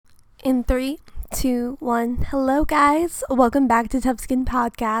In 3, 2, 1. Hello, guys. Welcome back to Tough Skin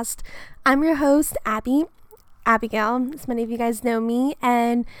Podcast. I'm your host, Abigail, as many of you guys know me,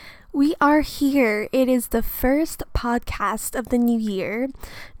 and we are here. It is the first podcast of the new year.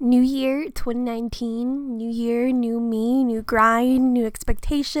 New year 2019. New year, new me, new grind, new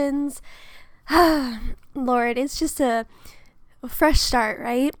expectations. Lord, it's just a fresh start,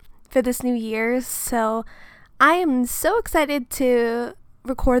 right? For this new year. So I am so excited to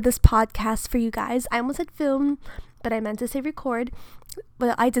record this podcast for you guys. I almost said film, but I meant to say record.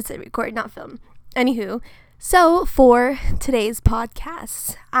 Well, I did say record, not film. Anywho, so for today's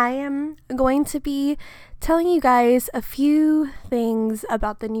podcast, I am going to be telling you guys a few things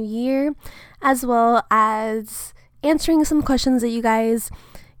about the new year, as well as answering some questions that you guys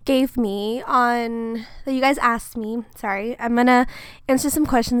gave me that you guys asked me. Sorry, I'm gonna answer some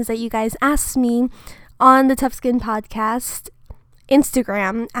questions that you guys asked me on the Tough Skin Podcast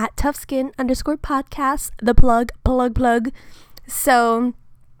Instagram at toughskin_podcast, the plug. So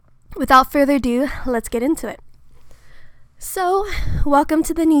without further ado, let's get into it. So welcome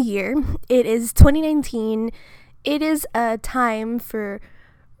to the new year. It is 2019. It is a time for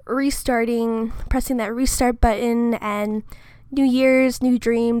restarting, pressing that restart button, and new years, new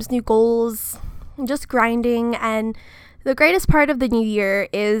dreams, new goals, just grinding. And the greatest part of the new year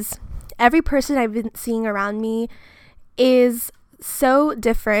is every person I've been seeing around me is so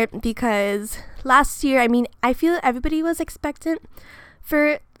different, because last year, I feel everybody was expectant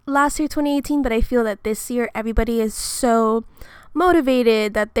for last year 2018, but I feel that this year everybody is so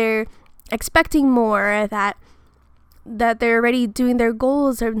motivated that they're expecting more, that they're already doing their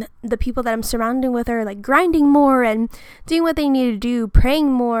goals, or the people that I'm surrounding with are like grinding more and doing what they need to do,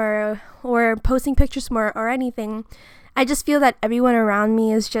 praying more or posting pictures more or anything. I just feel that everyone around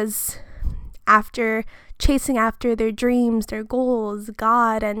me is just chasing after their dreams, their goals,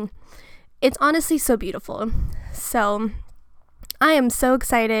 God, and it's honestly so beautiful. So I am so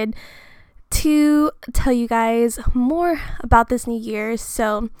excited to tell you guys more about this new year.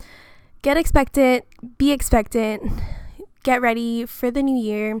 So get expectant, be expectant, get ready for the new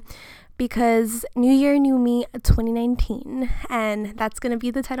year, because New Year, New Me 2019, and that's going to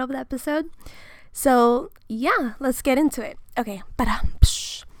be the title of the episode. So yeah, let's get into it. Okay,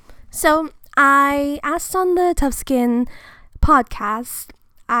 so I asked on the Tough Skin Podcast,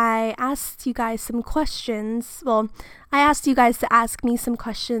 I asked you guys some questions. Well, I asked you guys to ask me some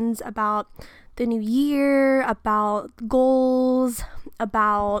questions about the new year, about goals,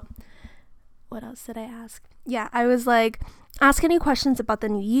 about what else did I ask? Yeah, I was like, ask any questions about the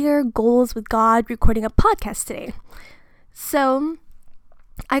new year, goals with God, recording a podcast today. So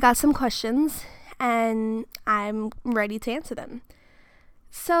I got some questions and I'm ready to answer them.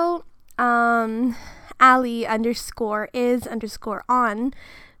 So Ali _is_on,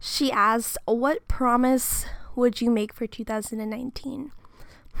 she asked, what promise would you make for 2019?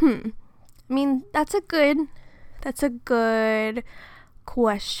 That's a good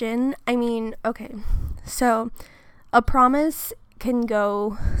question. Okay, so a promise can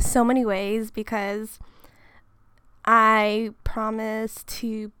go so many ways, because I promise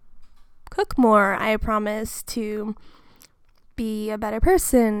to cook more, I promise to be a better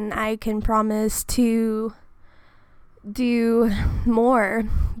person, I can promise to do more,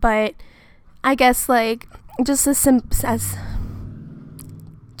 but I guess just as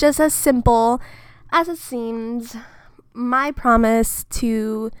simple as it seems, my promise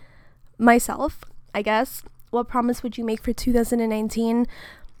to myself, I guess, what promise would you make for 2019?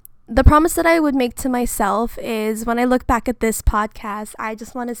 The promise that I would make to myself is, when I look back at this podcast, I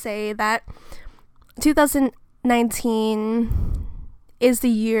just want to say that 2019 is the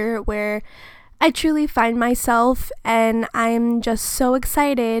year where I truly find myself, and I'm just so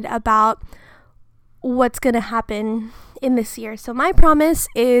excited about what's going to happen in this year. So my promise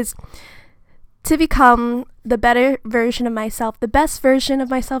is to become the better version of myself, the best version of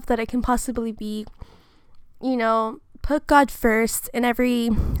myself that I can possibly be. Put God first in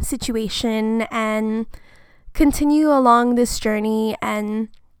every situation and continue along this journey and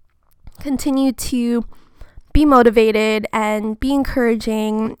continue to be motivated and be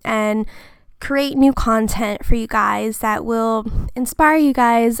encouraging and create new content for you guys that will inspire you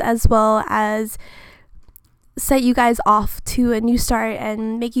guys, as well as set you guys off to a new start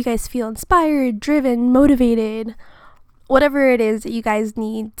and make you guys feel inspired, driven, motivated, whatever it is that you guys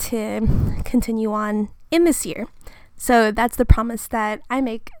need to continue on in this year. So that's the promise that I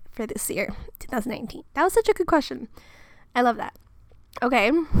make for this year, 2019. That was such a good question. I love that.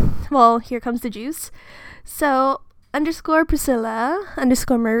 Okay, well, here comes the juice. So _Priscilla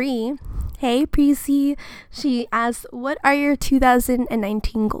 _Marie Hey Precy, she asked, what are your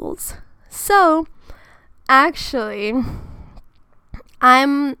 2019 goals? So, actually,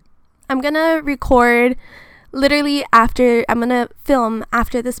 I'm gonna record literally after, I'm gonna film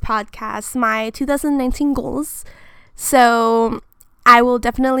after this podcast my 2019 goals. So I will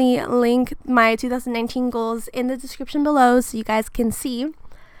definitely link my 2019 goals in the description below so you guys can see.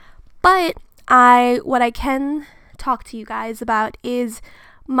 But what I can talk to you guys about is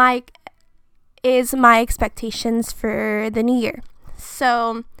my expectations for the new year.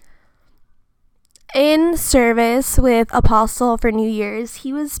 So in service with Apostle for New Year's,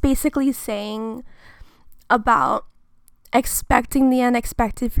 he was basically saying about expecting the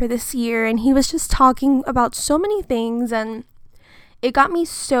unexpected for this year, and he was just talking about so many things, and it got me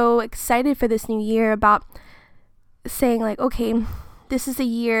so excited for this new year about saying like, okay, this is a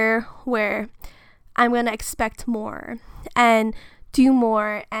year where I'm going to expect more and do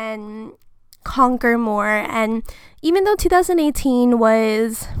more and conquer more. And even though 2018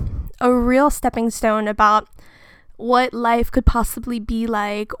 was a real stepping stone about what life could possibly be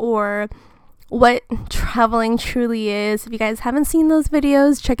like, or what traveling truly is, if you guys haven't seen those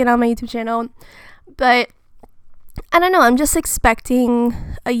videos, check it out on my YouTube channel. But I don't know, I'm just expecting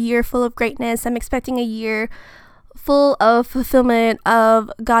a year full of greatness. I'm expecting a year full of fulfillment of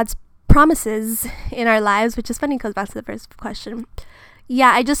God's promises in our lives, which is funny because back to the first question.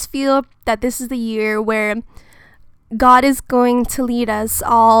 Yeah, I just feel that this is the year where God is going to lead us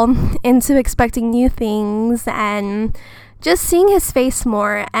all into expecting new things and just seeing his face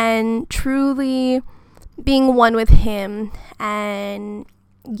more and truly being one with him. And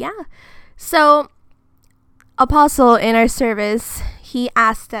yeah, so Apostle in our service, he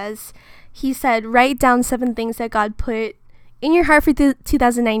asked us, he said, write down 7 things that God put in your heart for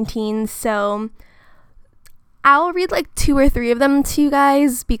 2019. So I'll read like 2 or 3 of them to you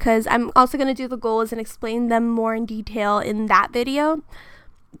guys, because I'm also going to do the goals and explain them more in detail in that video.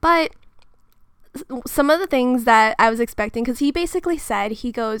 But some of the things that I was expecting, because he basically said,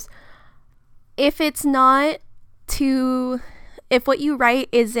 he goes, if what you write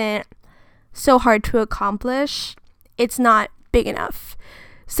isn't so hard to accomplish, it's not big enough.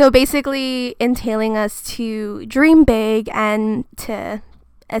 So basically entailing us to dream big and to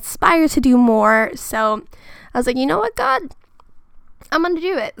aspire to do more. So I was like, you know what, God, I'm gonna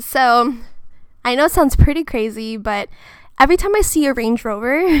do it. So I know it sounds pretty crazy, but every time I see a Range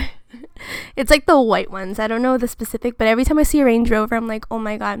Rover, it's like the white ones, I don't know the specific, but every time I see a Range Rover, I'm like, oh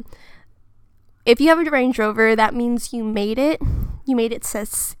my God, if you have a Range Rover, that means you made it. You made it,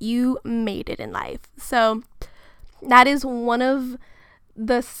 sis. You made it in life. So that is one of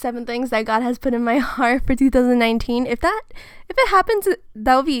the 7 things that God has put in my heart for 2019. If it happens,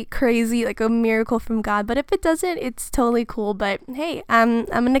 that would be crazy, like a miracle from God. But if it doesn't, it's totally cool. But hey, I'm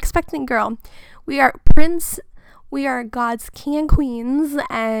an expectant girl. We are God's king and queens,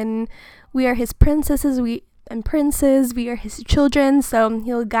 and we are his princesses and princes. We are his children. So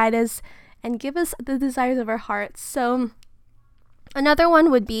he'll guide us and give us the desires of our hearts. So another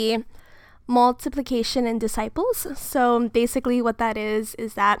one would be multiplication and disciples. So basically what that is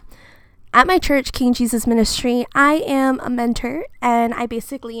that at my church, King Jesus Ministry, I am a mentor, and I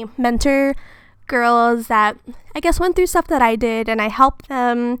basically mentor girls that I guess went through stuff that I did, and I help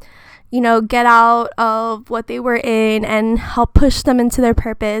them, get out of what they were in and help push them into their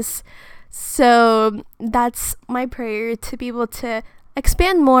purpose. So that's my prayer, to be able to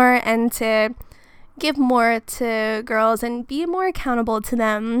expand more and to give more to girls and be more accountable to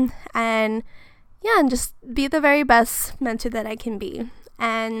them, and just be the very best mentor that I can be.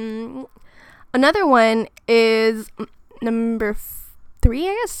 And another one is number 3,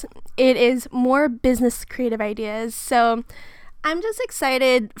 I guess. It is more business creative ideas. So I'm just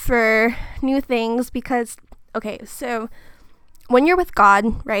excited for new things because, okay, so when you're with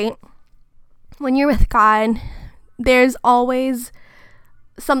God, right? When you're with God, there's always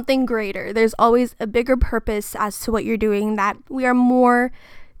something greater. There's always a bigger purpose as to what you're doing, that we are more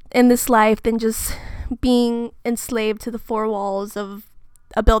in this life than just being enslaved to the 4 walls of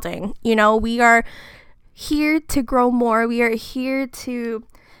a building. We are here to grow more. We are here to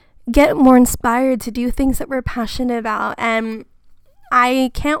get more inspired to do things that we're passionate about. And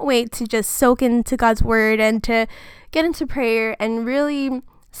I can't wait to just soak into God's word and to get into prayer and really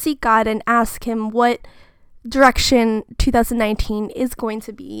seek God and ask him what direction 2019 is going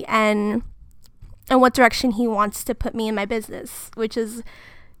to be, and what direction he wants to put me in my business, which is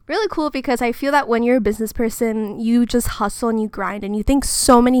really cool, because I feel that when you're a business person, you just hustle and you grind and you think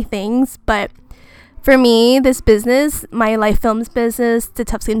so many things. But for me, this business, my Life Films business, the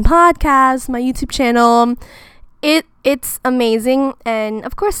Tough Skin podcast, my YouTube channel, it It's amazing, and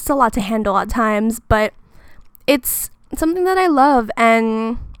of course it's a lot to handle at times, but it's something that I love.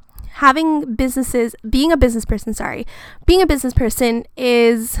 And being a business person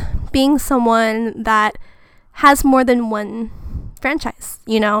is being someone that has more than one franchise,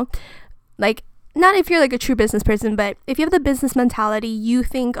 like, not if you're like a true business person, but if you have the business mentality, you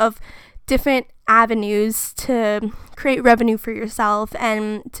think of different avenues to create revenue for yourself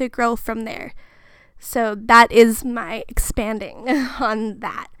and to grow from there. So that is my expanding on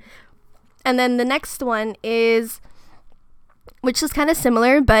that. And then the next one is, which is kind of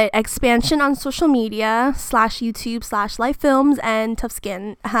similar, but expansion on social media / YouTube / live films and Tough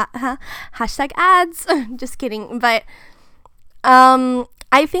Skin. Hashtag ads. Just kidding. But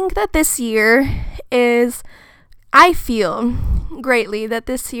I think that I feel greatly that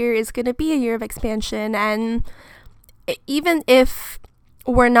this year is going to be a year of expansion. And even if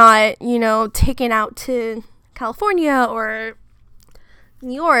we're not, taken out to California or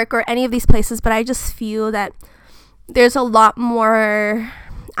New York or any of these places, but I just feel that there's a lot more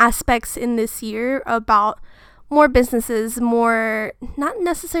aspects in this year about more businesses, more, not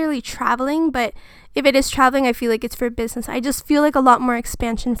necessarily traveling, but if it is traveling, I feel like it's for business. I just feel like a lot more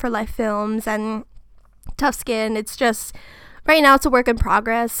expansion for live films and Tough Skin. It's just, right now it's a work in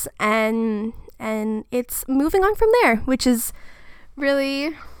progress, and it's moving on from there, which is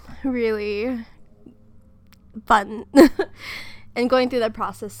really, really fun and going through that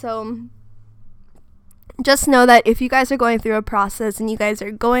process. So just know that if you guys are going through a process and you guys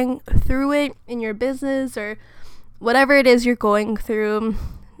are going through it in your business or whatever it is you're going through,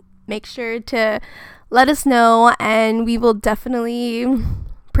 make sure to let us know, and we will definitely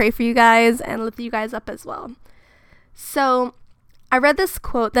pray for you guys and lift you guys up as well. So I read this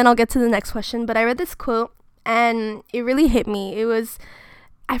quote, then I'll get to the next question, but I read this quote and it really hit me.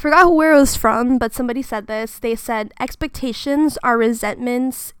 I forgot where it was from, but somebody said this. They said, expectations are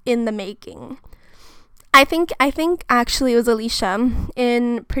resentments in the making. I think actually it was Alicia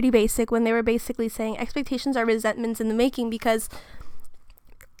in Pretty Basic when they were basically saying expectations are resentments in the making, because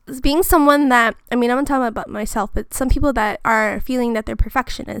being someone that, I'm not talking about myself, but some people that are feeling that they're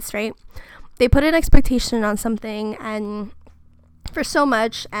perfectionists, right? They put an expectation on something and for so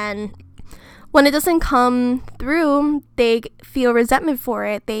much, and when it doesn't come through, they feel resentment for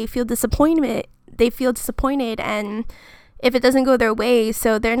it. They feel disappointed, and if it doesn't go their way,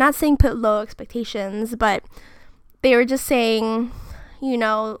 so they're not saying put low expectations, but they were just saying,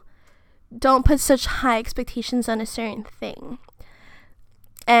 don't put such high expectations on a certain thing.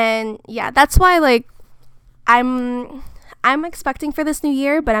 And yeah, that's why, like, I'm expecting for this new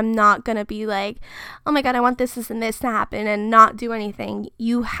year, but I'm not gonna be like, oh my god, I want this and this to happen and not do anything.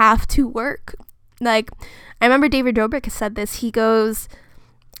 You have to work. Like, I remember David Dobrik has said this. He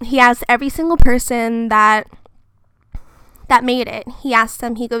asked every single person that made it. He asked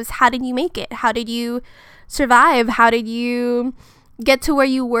them, he goes, how did you make it? How did you survive? How did you get to where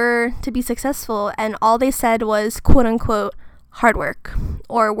you were to be successful? And all they said was, quote unquote, hard work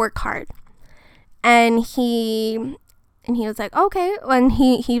or work hard. And he was like, okay. And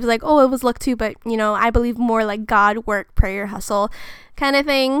he was like, oh, it was luck too, but I believe more like God, work, prayer, hustle kind of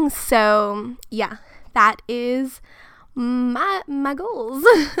thing. So yeah, that is my goals.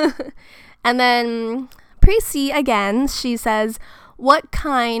 And then Prissy again, she says, what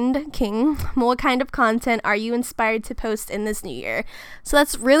kind of content are you inspired to post in this new year? So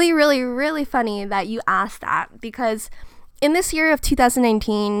that's really, really, really funny that you asked that, because in this year of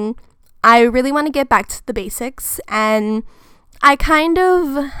 2019, I really want to get back to the basics, and I kind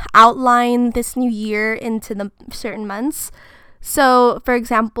of outline this new year into the certain months. So, for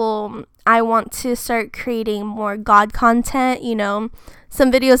example, I want to start creating more God content,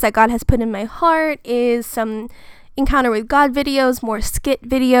 some videos that God has put in my heart is some encounter with God videos, more skit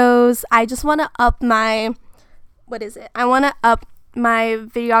videos. I just want to up my, I want to up my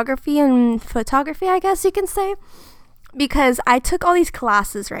videography and photography, I guess you can say, because I took all these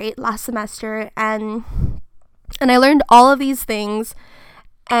classes, right, last semester, and I learned all of these things,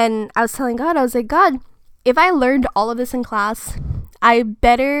 and I was telling God, I was like, God, if I learned all of this in class, you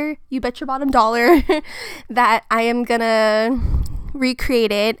bet your bottom dollar that I am gonna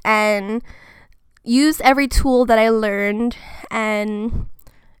recreate it and use every tool that I learned and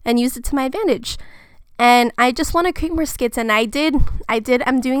use it to my advantage. And I just want to create more skits, and I'm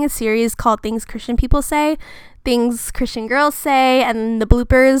doing a series called Things Christian People Say, Things Christian Girls Say, and the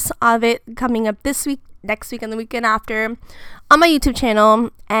bloopers of it coming up this week, next week, and the weekend after on my YouTube channel.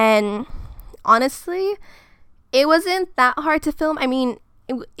 And honestly, it wasn't that hard to film. It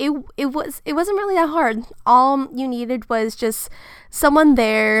it wasn't really that hard. All you needed was just someone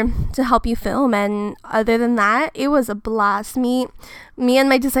there to help you film, and other than that, it was a blast. Me and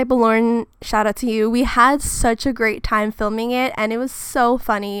my disciple Lauren, shout out to you, we had such a great time filming it, and it was so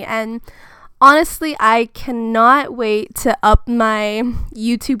funny. And honestly, I cannot wait to up my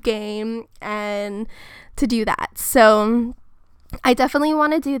YouTube game and to do that. So I definitely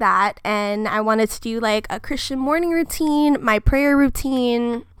want to do that, and I wanted to do like a Christian morning routine, my prayer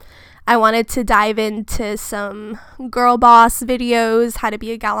routine. I wanted to dive into some girl boss videos, how to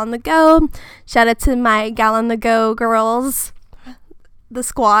be a gal on the go. Shout out to my gal on the go girls, the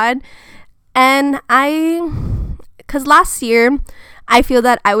squad. And because last year, I feel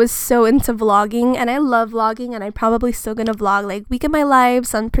that I was so into vlogging, and I love vlogging, and I'm probably still gonna vlog like week in my life,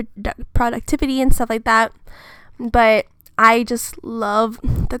 some productivity and stuff like that. But I just love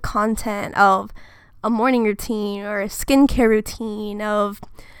the content of a morning routine or a skincare routine, of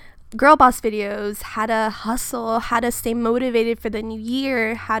girl boss videos, how to hustle, how to stay motivated for the new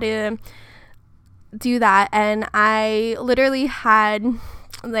year, how to do that. And I literally had,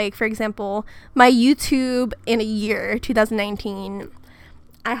 like, for example, my YouTube in a year, 2019.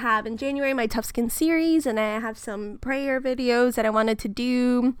 I have in January my Tough Skin series, and I have some prayer videos that I wanted to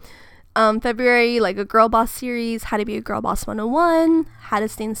do. February, like a girl boss series, how to be a girl boss 101, how to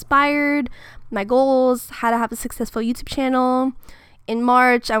stay inspired, my goals, how to have a successful YouTube channel. In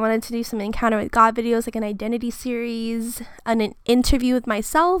March, I wanted to do some encounter with God videos, like an identity series, an interview with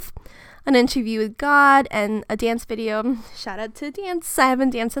myself, an interview with God, and a dance video. Shout out to dance, I haven't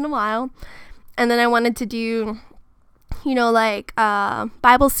danced in a while. And then I wanted to do, like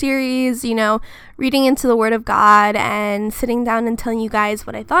Bible series, reading into the Word of God and sitting down and telling you guys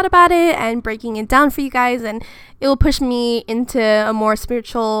what I thought about it and breaking it down for you guys, and it will push me into a more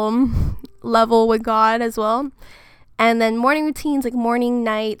spiritual level with God as well. And then morning routines, like morning,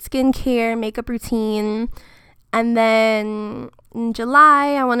 night, skincare, makeup routine. And then in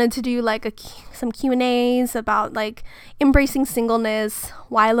July, I wanted to do like some Q&As about like embracing singleness,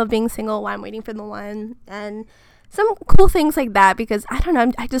 why I love being single, why I'm waiting for the one, and some cool things like that, because I don't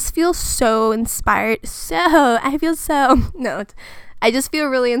know, I just feel so inspired. I just feel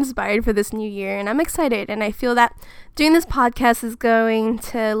really inspired for this new year, and I'm excited, and I feel that doing this podcast is going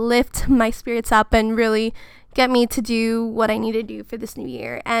to lift my spirits up and really get me to do what I need to do for this new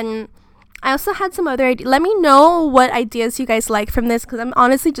year. And I also had some other ideas. Let me know what ideas you guys like from this, because I'm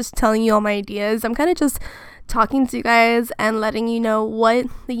honestly just telling you all my ideas. I'm kind of just talking to you guys and letting you know what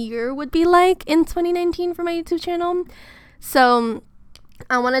the year would be like in 2019 for my YouTube channel. So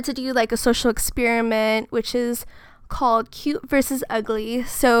I wanted to do like a social experiment, which is called Cute versus Ugly.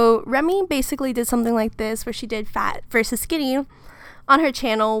 So Remy basically did something like this, where she did fat versus skinny on her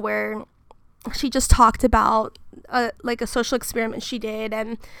channel, where she just talked about like a social experiment she did,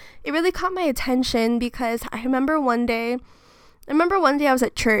 and it really caught my attention, because I remember one day I was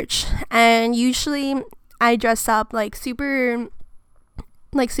at church, and usually I dress up like super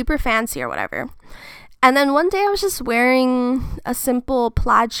fancy or whatever. And then one day I was just wearing a simple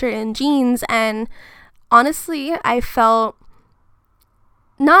plaid shirt and jeans, and honestly, I felt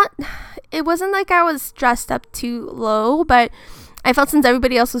it wasn't like I was dressed up too low, but I felt since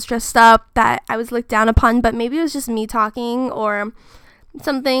everybody else was dressed up that I was looked down upon. But maybe it was just me talking or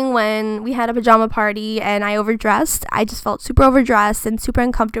something. When we had a pajama party and I overdressed, I just felt super overdressed and super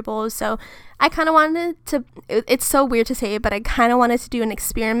uncomfortable. So I kind of wanted to, it's so weird to say it, but I kind of wanted to do an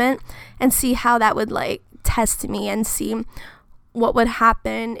experiment and see how that would like test me and see what would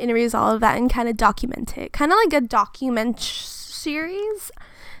happen in a result of that, and kind of document it, kind of like a document series.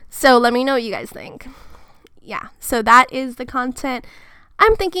 So let me know what you guys think. Yeah, so that is the content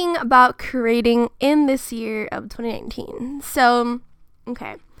I'm thinking about creating in this year of 2019. So,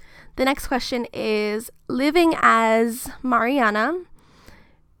 okay. The next question is living as Mariana.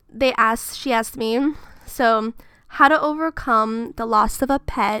 She asked me, so how to overcome the loss of a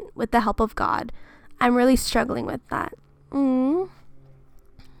pet with the help of God. I'm really struggling with that.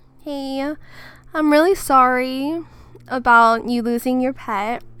 Hey, I'm really sorry about you losing your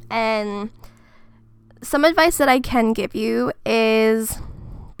pet, and some advice that I can give you is,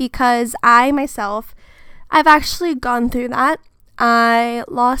 because I myself, I've actually gone through that. I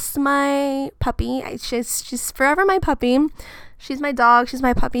lost my puppy. She's forever my puppy. She's my dog. She's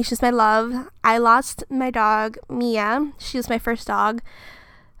my puppy. She's my love. I lost my dog, Mia. She was my first dog.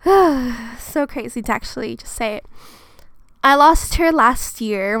 So crazy to actually just say it. I lost her last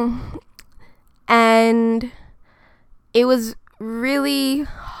year, and it was really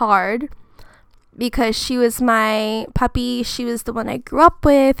hard, because she was my puppy. She was the one I grew up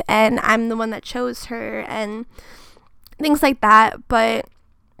with, and I'm the one that chose her and things like that. But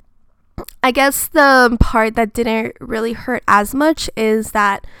I guess the part that didn't really hurt as much is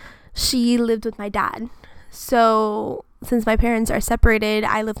that she lived with my dad. So since my parents are separated,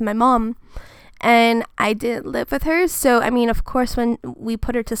 I live with my mom, and I didn't live with her. So I mean, of course, when we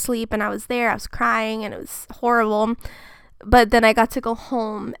put her to sleep and I was there, I was crying and it was horrible. But then I got to go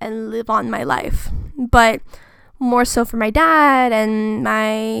home and live on my life. But more so for my dad and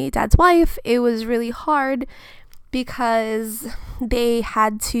my dad's wife, it was really hard because they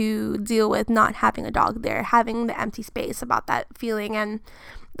had to deal with not having a dog there, having the empty space about that feeling. And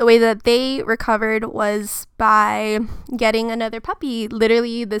the way that they recovered was by getting another puppy,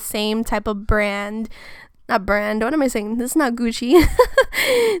 literally the same type of brand. Not brand, what am I saying? This is not Gucci.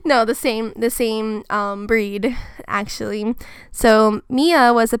 No, the same breed, actually. So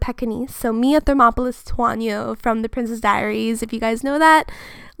Mia was a Pekingese. So Mia Thermopolis Tuano from The Princess Diaries. If you guys know that,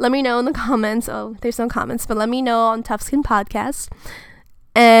 let me know in the comments. Oh, there's no comments, but let me know on Tough Skin Podcast.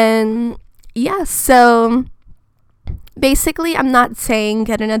 And yeah, so basically, I'm not saying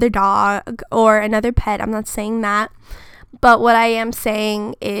get another dog or another pet. I'm not saying that. But what I am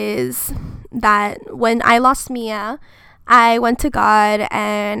saying is that when I lost Mia, I went to God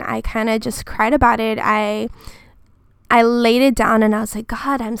and I kind of just cried about it. I laid it down and I was like,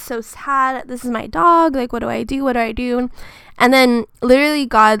 God, I'm so sad. This is my dog. Like, what do I do? What do I do? And then literally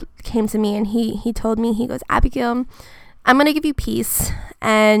God came to me and he told me, he goes, Abigail, I'm going to give you peace,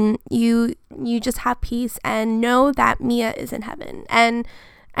 and you just have peace and know that Mia is in heaven. And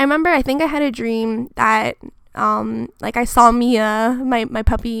I remember, I think I had a dream that like I saw Mia, my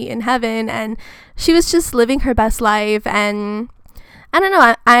puppy, in heaven, and she was just living her best life. And I don't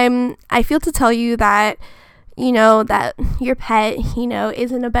know, I feel to tell you that, you know, that your pet, you know,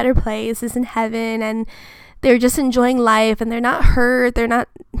 is in a better place, is in heaven, and they're just enjoying life, and they're not hurt, they're not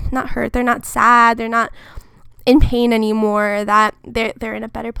hurt, they're not sad, they're not in pain anymore, that they're in a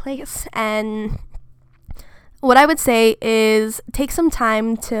better place. And what I would say is take some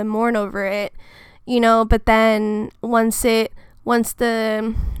time to mourn over it, you know, but then once the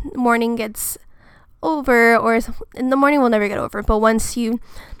mourning gets over, and the mourning will never get over, but once you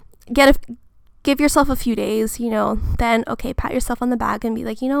give yourself a few days, you know, then okay, pat yourself on the back and be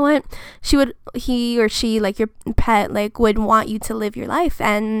like, you know what, he or she, like your pet, like would want you to live your life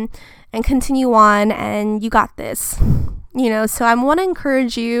and continue on, and you got this, you know. So I want to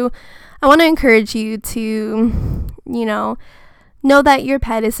encourage you to, you know that your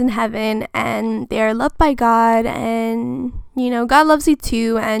pet is in heaven and they are loved by God, and you know God loves you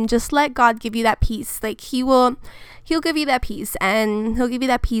too, and just let God give you that peace. Like he'll give you that peace, and he'll give you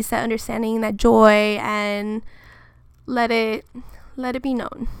that peace, that understanding, that joy, and let it be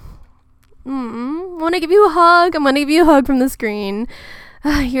known. I want to give you a hug. I'm going to give you a hug from the screen.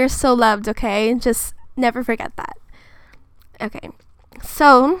 You're so loved, okay? Just never forget that. Okay.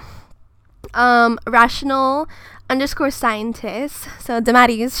 So, rational_scientist. So,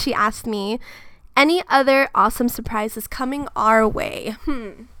 Damaris, she asked me, any other awesome surprises coming our way?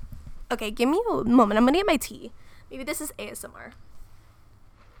 Okay, give me a moment. I'm going to get my tea. Maybe this is ASMR.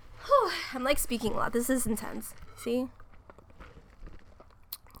 I'm like speaking a lot. This is intense. See?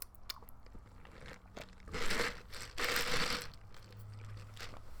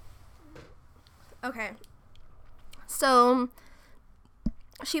 Okay. So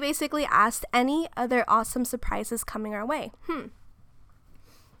she basically asked any other awesome surprises coming our way.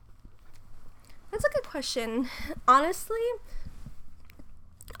 That's a good question. Honestly,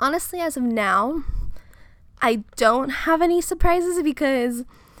 as of now, I don't have any surprises because,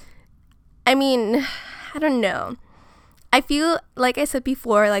 I mean, I don't know. I feel, like I said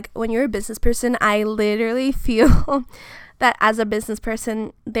before, like when you're a business person, I literally feel that as a business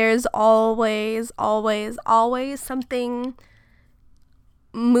person, there's always something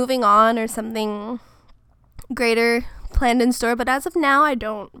moving on or something greater planned in store. But as of now, I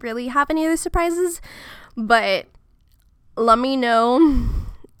don't really have any other surprises. But let me know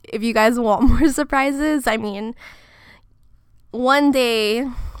if you guys want more surprises. I mean, one day,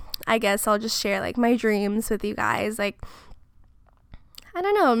 I guess I'll just share like my dreams with you guys. Like, I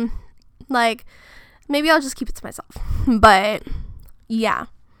don't know, like maybe I'll just keep it to myself. But yeah,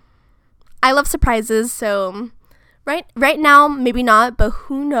 I love surprises. So right now, maybe not, but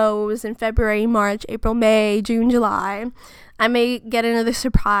who knows, in February, March, April, May, June, July, I may get another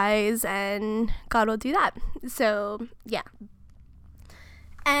surprise, and God will do that. So yeah.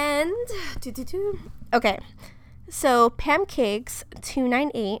 And okay, so Pancakes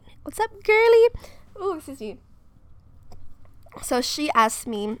 298, what's up, girly? Oh, excuse me. So she asked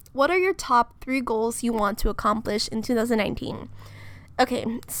me, what are your top 3 goals you want to accomplish in 2019?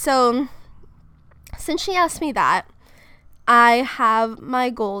 Okay, so since she asked me that, I have my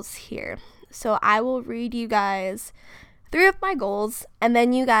goals here. So I will read you guys 3 of my goals, and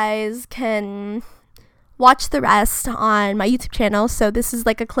then you guys can watch the rest on my YouTube channel. So this is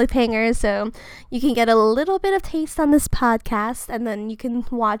like a cliffhanger, so you can get a little bit of taste on this podcast, and then you can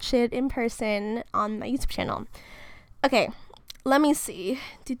watch it in person on my YouTube channel. Okay, let me see.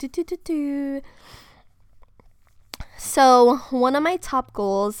 So one of my top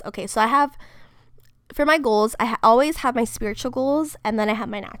goals, okay, so I have, for my goals, I always have my spiritual goals, and then I have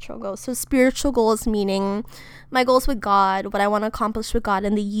my natural goals. So spiritual goals meaning my goals with God, what I want to accomplish with God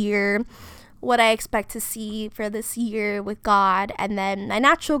in the year, what I expect to see for this year with God. And then my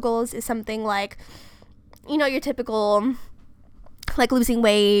natural goals is something like, your typical, like losing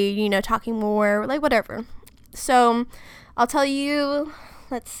weight, talking more, like whatever. So I'll tell you,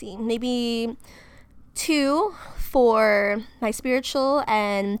 let's see, maybe 2 for my spiritual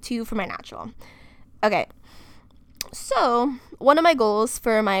and 2 for my natural. Okay, so one of my goals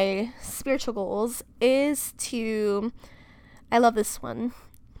for my spiritual goals is to, I love this one.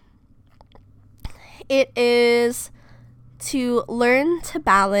 It is to learn to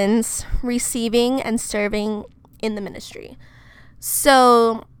balance receiving and serving in the ministry.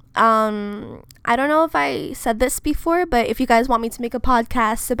 So, I don't know if I said this before, but if you guys want me to make a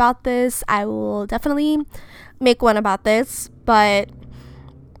podcast about this, I will definitely make one about this. But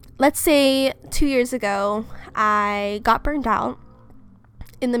let's say 2 years ago, I got burned out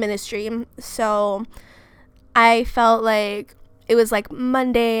in the ministry. So I felt like it was like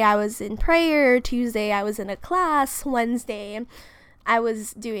Monday I was in prayer, Tuesday I was in a class, Wednesday I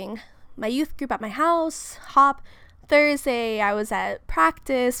was doing my youth group at my house, hop. Thursday I was at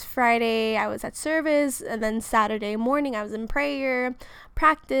practice, Friday I was at service, and then Saturday morning I was in prayer,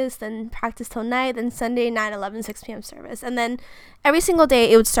 practice, then practice till night, then Sunday 9, 11, 6 p.m. service. And then every single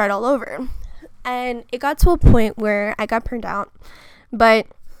day it would start all over. And it got to a point where I got burned out. But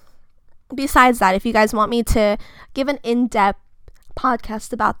besides that, if you guys want me to give an in-depth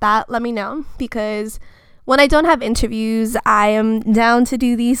podcast about that, let me know, because when I don't have interviews, I am down to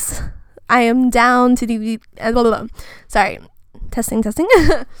do these. Sorry, testing.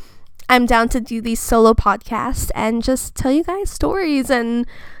 I'm down to do these solo podcasts and just tell you guys stories and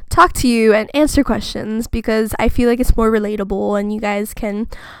talk to you and answer questions, because I feel like it's more relatable and you guys can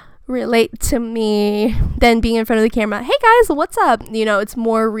relate to me than being in front of the camera. Hey guys, what's up? It's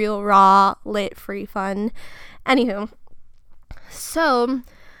more real, raw, lit, free fun. Anywho, so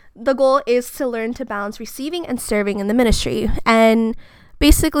the goal is to learn to balance receiving and serving in the ministry. And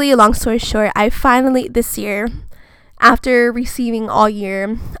basically, long story short, I finally, this year, after receiving all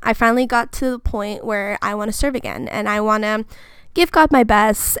year, I finally got to the point where I want to serve again. And I want to give God my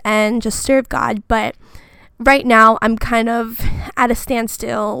best and just serve God. But right now, I'm kind of at a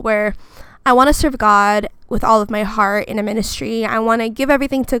standstill where I want to serve God with all of my heart in a ministry. I want to give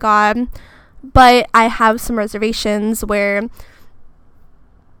everything to God. But I have some reservations where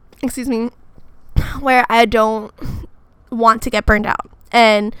I don't want to get burned out.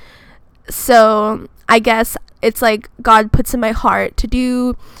 And so I guess it's like God puts in my heart to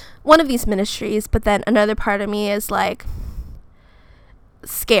do one of these ministries, but then another part of me is like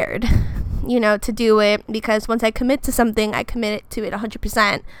scared, to do it, because once I commit to something, I commit to it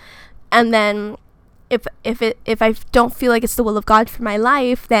 100%. And then if I don't feel like it's the will of God for my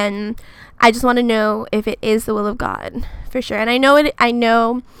life, then I just want to know if it is the will of God for sure. And I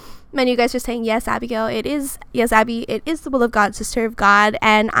know many of you guys are saying, yes, Abigail, it is. Yes, Abby, it is the will of God to serve God.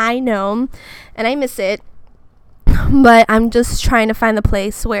 And I know, and I miss it. But I'm just trying to find the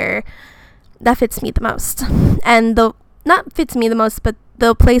place where that fits me the most. And not fits me the most, but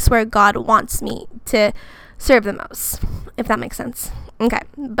the place where God wants me to serve the most, if that makes sense. Okay.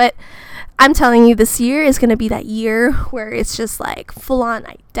 But I'm telling you, this year is going to be that year where it's just like full on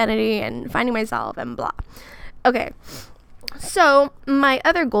identity and finding myself and blah. Okay. So my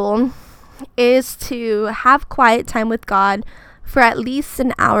other goal is to have quiet time with God for at least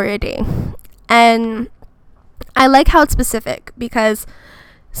an hour a day. And I like how it's specific, because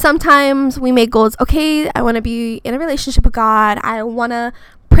sometimes we make goals. Okay, I want to be in a relationship with God. I want to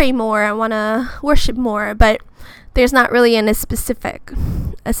pray more. I want to worship more. But there's not really a specific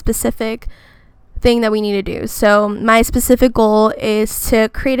thing that we need to do. So my specific goal is to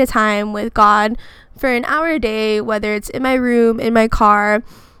create a time with God for an hour a day, whether it's in my room, in my car,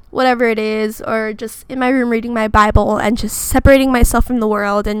 whatever it is, or just in my room reading my Bible and just separating myself from the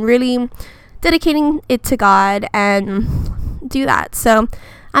world and really dedicating it to God and do that. So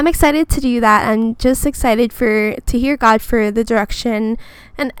I'm excited to do that. I'm just excited to hear God for the direction.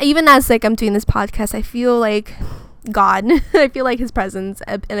 And even as I'm doing this podcast, I feel like God, I feel like his presence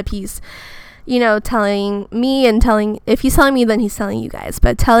and a peace, telling me and if he's telling me, then he's telling you guys,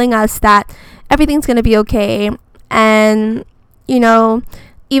 but telling us that everything's going to be okay. And,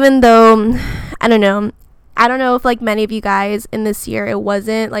 even though, I don't know if like many of you guys in this year, it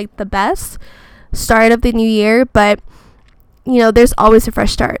wasn't like the best start of the new year, but there's always a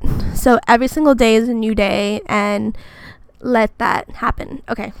fresh start. So every single day is a new day, and let that happen.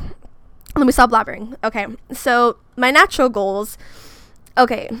 Okay. Let me stop blabbering. Okay. So my natural goals.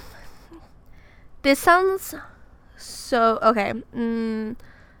 Okay. This sounds so, okay.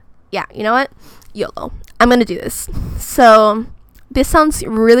 Yeah, you know what? YOLO. I'm going to do this. So this sounds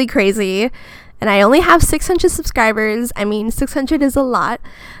really crazy, and I only have 600 subscribers. I mean, 600 is a lot.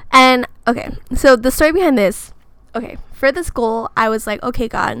 And okay, so the story behind this, okay, for this goal, I was like, okay,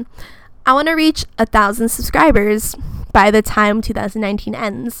 God, I want to reach 1,000 subscribers by the time 2019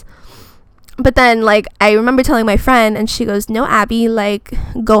 ends. But then, like, I remember telling my friend, and she goes, no, Abby, like,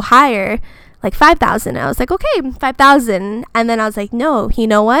 go higher, like 5,000. I was like, okay, 5,000. And then I was like, no, you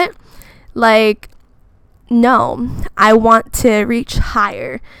know what? Like, no, I want to reach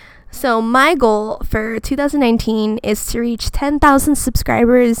higher. So my goal for 2019 is to reach 10,000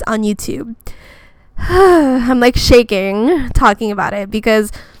 subscribers on YouTube. I'm like shaking talking about it,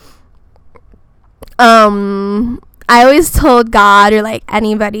 because I always told God, or like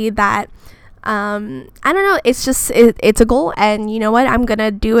anybody, that I don't know, it's just it's a goal, and you know what, I'm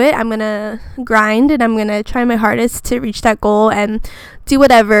gonna do it. I'm gonna grind, and I'm gonna try my hardest to reach that goal and do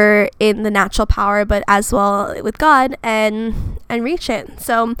whatever in the natural power, but as well with God, and reach it.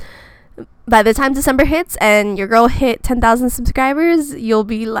 So by the time December hits and your girl hit 10,000 subscribers, you'll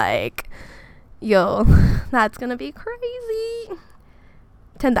be like, yo, that's gonna be crazy.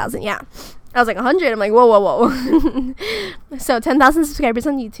 10,000, yeah. I was like 100. I'm like, whoa. So 10,000 subscribers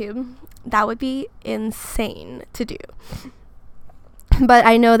on YouTube. That would be insane to do. But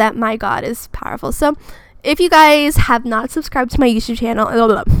I know that my God is powerful. So if you guys have not subscribed to my YouTube channel, and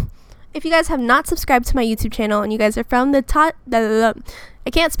you guys are from I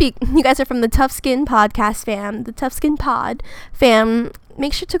can't speak. You guys are from the Tough Skin Podcast fam, the Tough Skin Pod fam,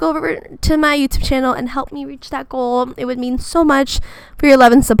 make sure to go over to my YouTube channel and help me reach that goal. It would mean so much for your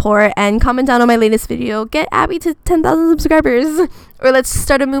love and support. And comment down on my latest video, get Abby to 10,000 subscribers, or let's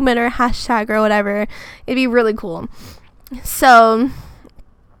start a movement or a hashtag or whatever. It'd be really cool. So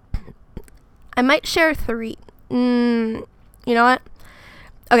I might share 3. You know what?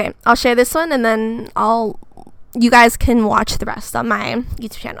 Okay, I'll share this one, and then you guys can watch the rest on my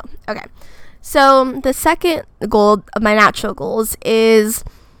YouTube channel. Okay. So the second goal of my natural goals is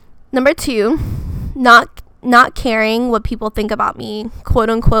number 2, not caring what people think about me, quote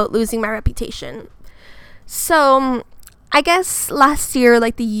unquote, losing my reputation. So I guess last year,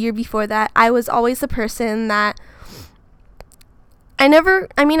 like the year before that, I was always the person that I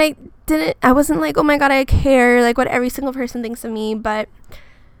wasn't like, oh my God, I care like what every single person thinks of me, but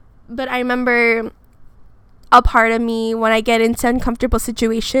I remember a part of me, when I get into uncomfortable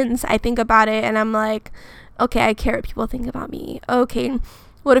situations, I think about it and I'm like, okay, I care what people think about me. Okay,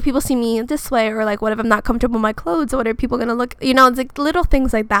 what if people see me this way? Or like, what if I'm not comfortable in my clothes? What are people gonna look, it's like little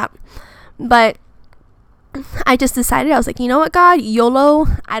things like that. But I just decided, I was like, you know what, God, YOLO,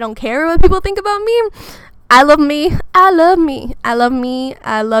 I don't care what people think about me. I love me. I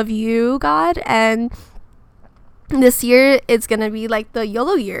love you, God. And this year it's gonna be like the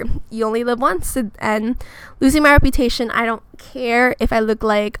YOLO year. You only live once. And losing my reputation, I don't care if I look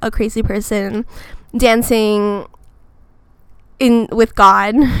like a crazy person dancing with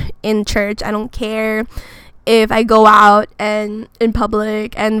God in church. I don't care if I go out and in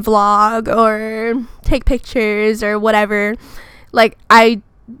public and vlog or take pictures or whatever. Like, I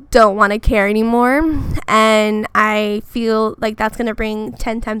don't want to care anymore, and I feel like that's gonna bring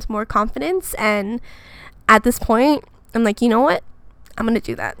 10 times more confidence. And at this point, I'm like, you know what, I'm gonna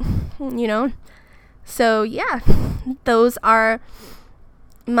do that, so yeah, those are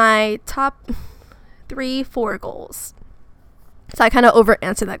my top 4 goals. So I kind of over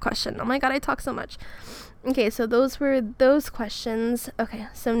answered that question. Oh my God, I talk so much. Okay, so those were those questions. Okay,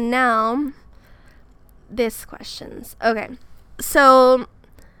 so now this questions. Okay, so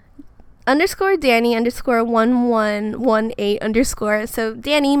 _Danny_1118_. So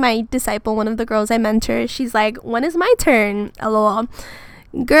Danny, my disciple, one of the girls I mentor, she's like, when is my turn? LOL.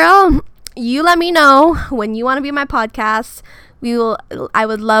 Girl, you let me know when you want to be on my podcast. I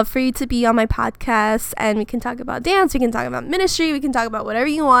would love for you to be on my podcast, and we can talk about dance, we can talk about ministry, we can talk about whatever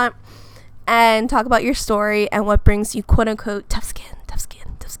you want, and talk about your story and what brings you, quote unquote, tough skin.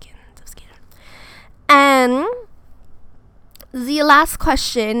 And the last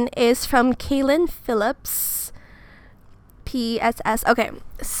question is from Kaylin Phillips, PSS. Okay,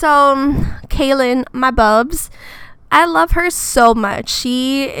 so Kaylin, my bubs, I love her so much.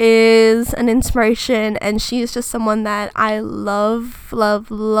 She is an inspiration, and she is just someone that I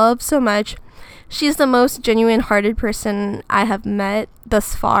love so much. She's the most genuine hearted person I have met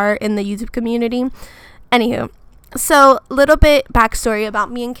thus far in the YouTube community. Anywho, so little bit backstory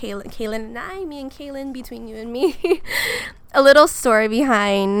about me and Kaylin, between you and me. A little story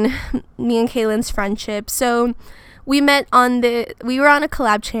behind me and Kaylin's friendship. So we were on a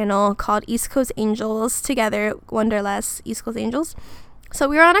collab channel called East Coast Angels together, Wonderless East Coast Angels. So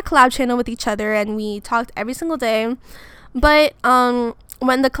we were on a collab channel with each other, and we talked every single day. But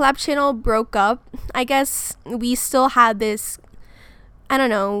when the collab channel broke up, I guess we still had this, I don't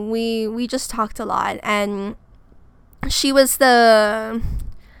know, we just talked a lot, and she was the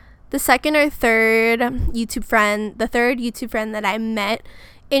second or third YouTube friend, the third YouTube friend that I met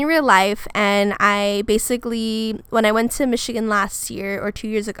in real life. And I basically, when I went to Michigan last year, or 2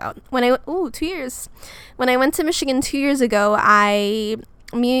 years ago, 2 years, when I went to Michigan 2 years ago,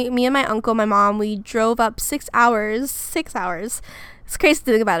 me and my uncle, my mom, we drove up 6 hours. It's crazy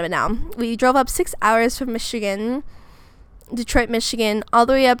to think about it now. We drove up 6 hours from Michigan, Detroit, Michigan, all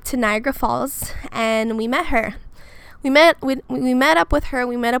the way up to Niagara Falls, and we met her. We met up with her.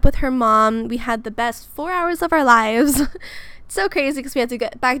 We met up with her mom. We had the best 4 hours of our lives. It's so crazy because we had to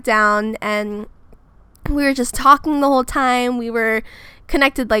get back down, and we were just talking the whole time. We were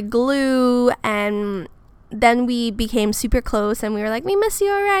connected like glue, and then we became super close, and we were like, we miss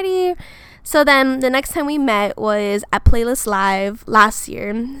you already. So then the next time we met was at Playlist Live last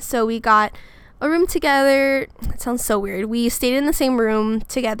year. So we got a room together. It sounds so weird. We stayed in the same room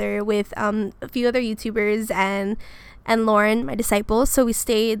together with a few other YouTubers and Lauren, my disciple. So we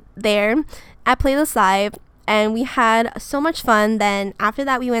stayed there at Playlist Live, and we had so much fun. Then after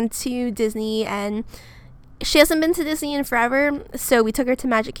that, we went to Disney, and she hasn't been to Disney in forever, so we took her to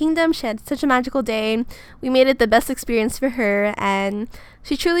Magic Kingdom. She had such a magical day. We made it the best experience for her, and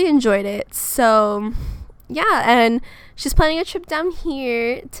she truly enjoyed it. So yeah, and she's planning a trip down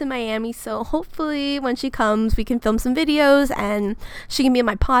here to Miami, so hopefully when she comes, we can film some videos, and she can be on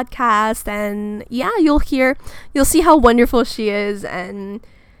my podcast, and yeah, you'll see how wonderful she is. And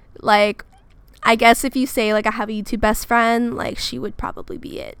like, I guess if you say like I have a YouTube best friend, like she would probably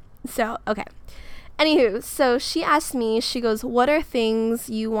be it. So okay, anywho, so she asked me, she goes, what are things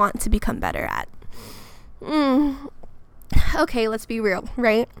you want to become better at? Okay, let's be real,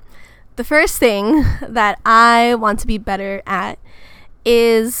 right? The first thing that I want to be better at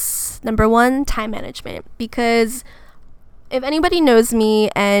is, number one, time management. Because if anybody knows me,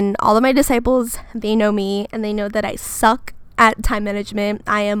 and all of my disciples, they know me, and they know that I suck at time management.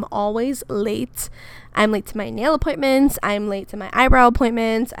 I am always late. I'm late to my nail appointments. I'm late to my eyebrow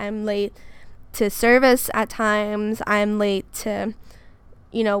appointments. I'm late to service at times. I'm late to,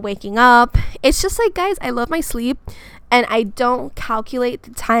 waking up. It's just like, guys, I love my sleep, and I don't calculate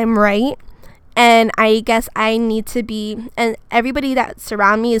the time right. And I guess I need to be, and everybody that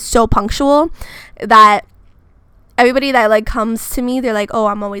surround me is so punctual that everybody that like comes to me, they're like, oh,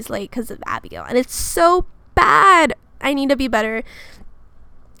 I'm always late because of Abigail. And it's so bad. I need to be better.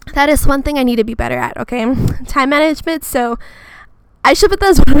 That is one thing I need to be better at, okay? Time management. So I should put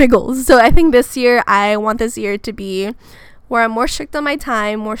that as one of my goals. So I think this year, I want this year to be where I'm more strict on my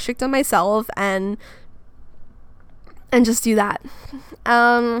time, more strict on myself, and just do that.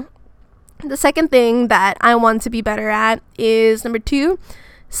 The second thing that I want to be better at is, number 2,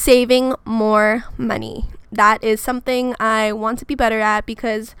 saving more money. That is something I want to be better at,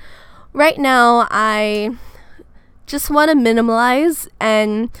 because right now I just want to minimalize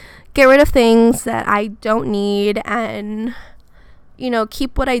and get rid of things that I don't need, and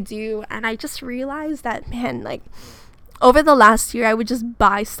keep what I do. And I just realized that, man, like over the last year, I would just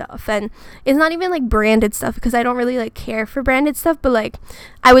buy stuff, and it's not even like branded stuff, because I don't really like care for branded stuff, but like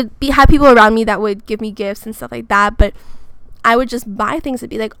I would have people around me that would give me gifts and stuff like that, but I would just buy things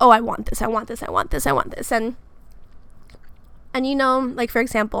and be like, oh, I want this, and like, for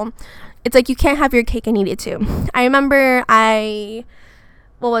example, it's like you can't have your cake and eat it too. I remember I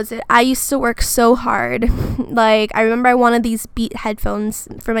used to work so hard. Like, I remember I wanted these Beat headphones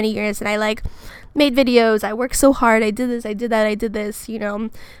for many years, and I like made videos. I worked so hard. I did this, I did that, I did this,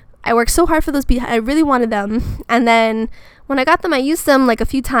 I worked so hard for those Beat. I really wanted them. And then when I got them, I used them like a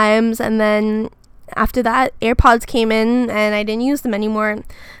few times, and then after that, AirPods came in, and I didn't use them anymore.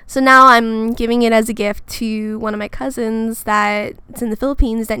 So now I'm giving it as a gift to one of my cousins that's in the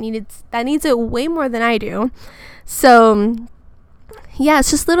Philippines that needs it way more than I do. So yeah,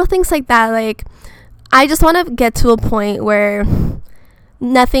 it's just little things like that. Like, I just want to get to a point where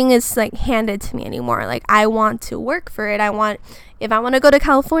nothing is like handed to me anymore. Like, I want to work for it. If I want to go to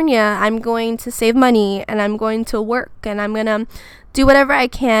California, I'm going to save money and I'm going to work and I'm going to do whatever I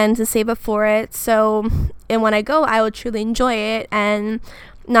can to save up for it. So, and when I go, I will truly enjoy it and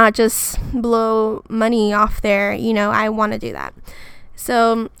not just blow money off there. I want to do that.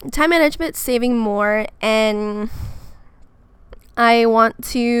 So, time management, saving more, and I want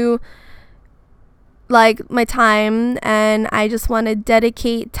to like my time, and I just want to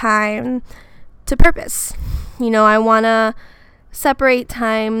dedicate time to purpose. I want to separate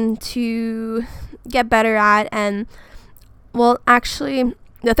time to get better at, and well, actually,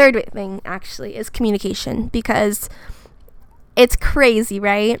 the third thing actually is communication, because it's crazy,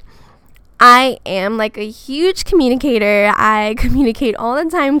 right? I am like a huge communicator. I communicate all the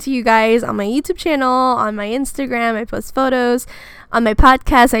time to you guys on my YouTube channel, on my Instagram. I post photos. On my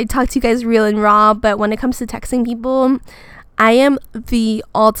podcast, I talk to you guys real and raw. But when it comes to texting people, I am the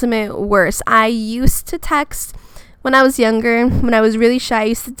ultimate worst. I used to text when I was younger. When I was really shy, I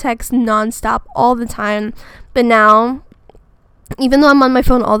used to text nonstop all the time. But now, even though I'm on my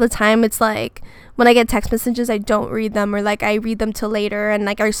phone all the time, it's like when I get text messages, I don't read them, or like I read them till later, and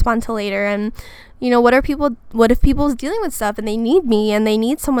like I respond till later. And what if people's dealing with stuff and they need me and they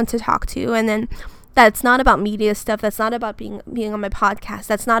need someone to talk to? And then that's not about media stuff. That's not about being on my podcast.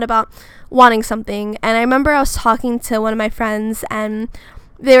 That's not about wanting something. And I remember I was talking to one of my friends, and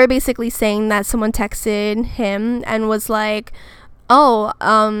they were basically saying that someone texted him and was like, oh,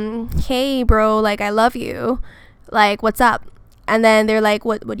 hey bro, like I love you, like what's up? And then they're like,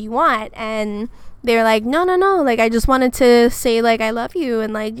 what do you want? And they're like, no, like I just wanted to say like I love you,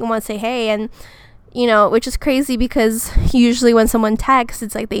 and like want to say hey. And which is crazy, because usually when someone texts,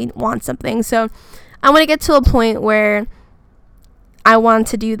 it's like they want something. So I want to get to a point where I want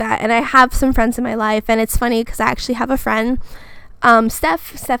to do that. And I have some friends in my life, and it's funny because I actually have a friend,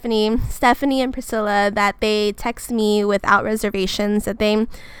 Stephanie and Priscilla, that they text me without reservations, that they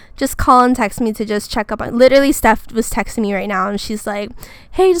just call and text me to just check up on. Literally, Steph was texting me right now, and she's like,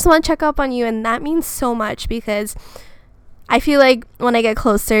 hey, just want to check up on you. And that means so much, because I feel like when I get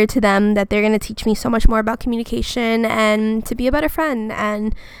closer to them, that they're going to teach me so much more about communication and to be a better friend.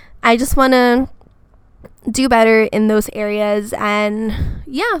 And I just want to do better in those areas. And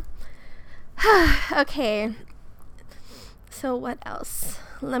yeah. Okay. So what else?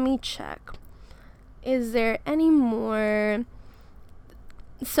 Let me check. Is there any more?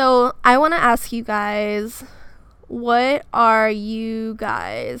 So I want to ask you guys, what are you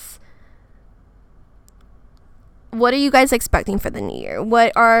guys expecting for the new year?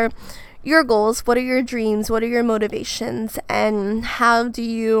 What are your goals? What are your dreams? What are your motivations? And how do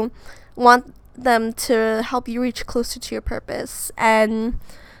you want them to help you reach closer to your purpose? And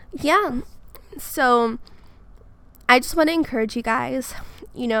yeah, so I just want to encourage you guys,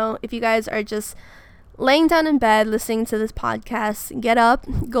 if you guys are just laying down in bed listening to this podcast, get up,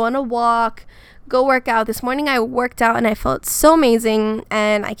 go on a walk, go work out. This morning I worked out and I felt so amazing,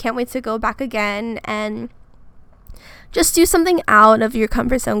 and I can't wait to go back again. And just do something out of your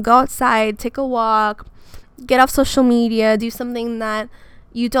comfort zone. Go outside, take a walk, get off social media, do something that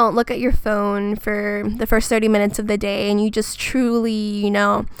you don't look at your phone for the first 30 minutes of the day, and you just truly,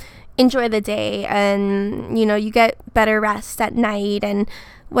 enjoy the day, and you get better rest at night and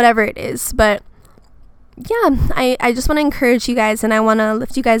whatever it is. But yeah, I just want to encourage you guys, and I want to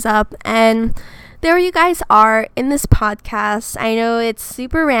lift you guys up. And there you guys are in this podcast. I know it's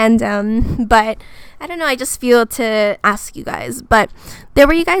super random, but I don't know, I just feel to ask you guys. But there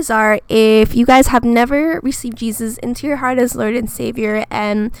where you guys are, if you guys have never received Jesus into your heart as Lord and Savior,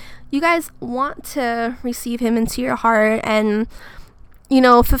 and you guys want to receive him into your heart and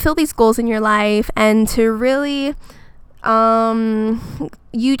fulfill these goals in your life, and to really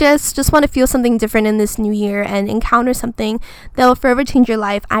you just want to feel something different in this new year and encounter something that will forever change your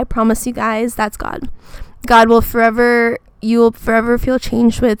life, I promise you guys, that's God. You will forever feel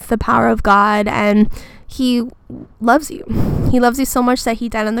changed with the power of God, and he loves you. He loves you so much that he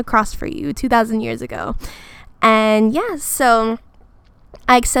died on the cross for you 2,000 years ago. And yeah, so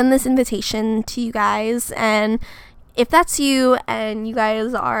I extend this invitation to you guys, and if that's you and you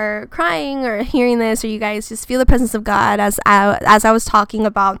guys are crying or hearing this, or you guys just feel the presence of God as I was talking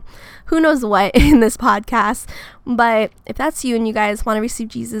about who knows what in this podcast, but if that's you and you guys want to receive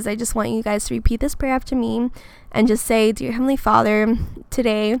Jesus, I just want you guys to repeat this prayer after me and just say, Dear Heavenly Father,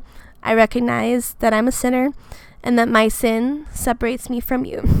 today I recognize that I'm a sinner and that my sin separates me from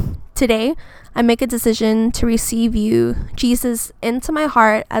you. Today I make a decision to receive you, Jesus, into my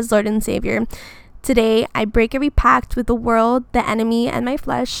heart as Lord and Savior. Today, I break every pact with the world, the enemy, and my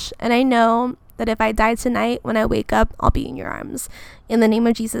flesh, and I know that if I die tonight, when I wake up, I'll be in your arms. In the name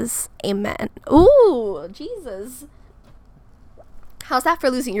of Jesus, amen. Ooh, Jesus. How's that for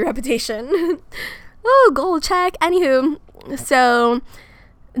losing your reputation? Oh, gold check. Anywho, so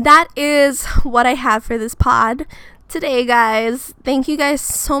that is what I have for this pod today, guys. Thank you guys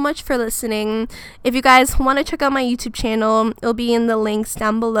so much for listening. If you guys want to check out my YouTube channel, it'll be in the links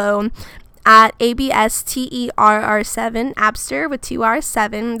down below at ABSTERR7 Abster with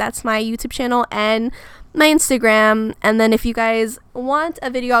 2R7. That's my YouTube channel and my Instagram. And then if you guys want a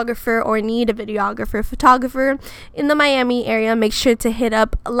videographer or need a videographer, photographer in the Miami area, make sure to hit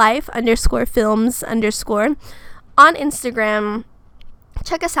up life_films_ on Instagram.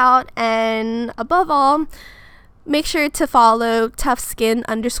 Check us out, and above all, make sure to follow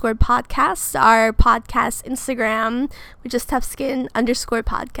toughskin_podcast, our podcast Instagram, which is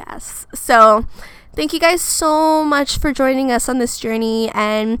toughskin_podcast. So thank you guys so much for joining us on this journey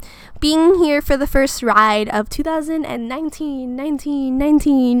and being here for the first ride of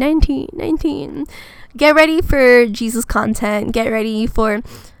 2019. Get ready for Jesus content. Get ready for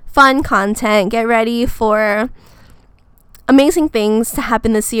fun content. Get ready for amazing things to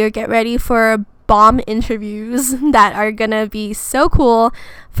happen this year. Get ready for bomb interviews that are gonna be so cool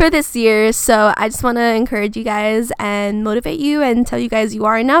for this year. So I just want to encourage you guys and motivate you and tell you guys you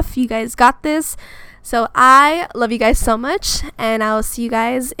are enough. You guys got this. So I love you guys so much, and I'll see you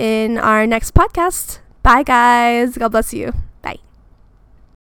guys in our next podcast. Bye, guys. God bless you.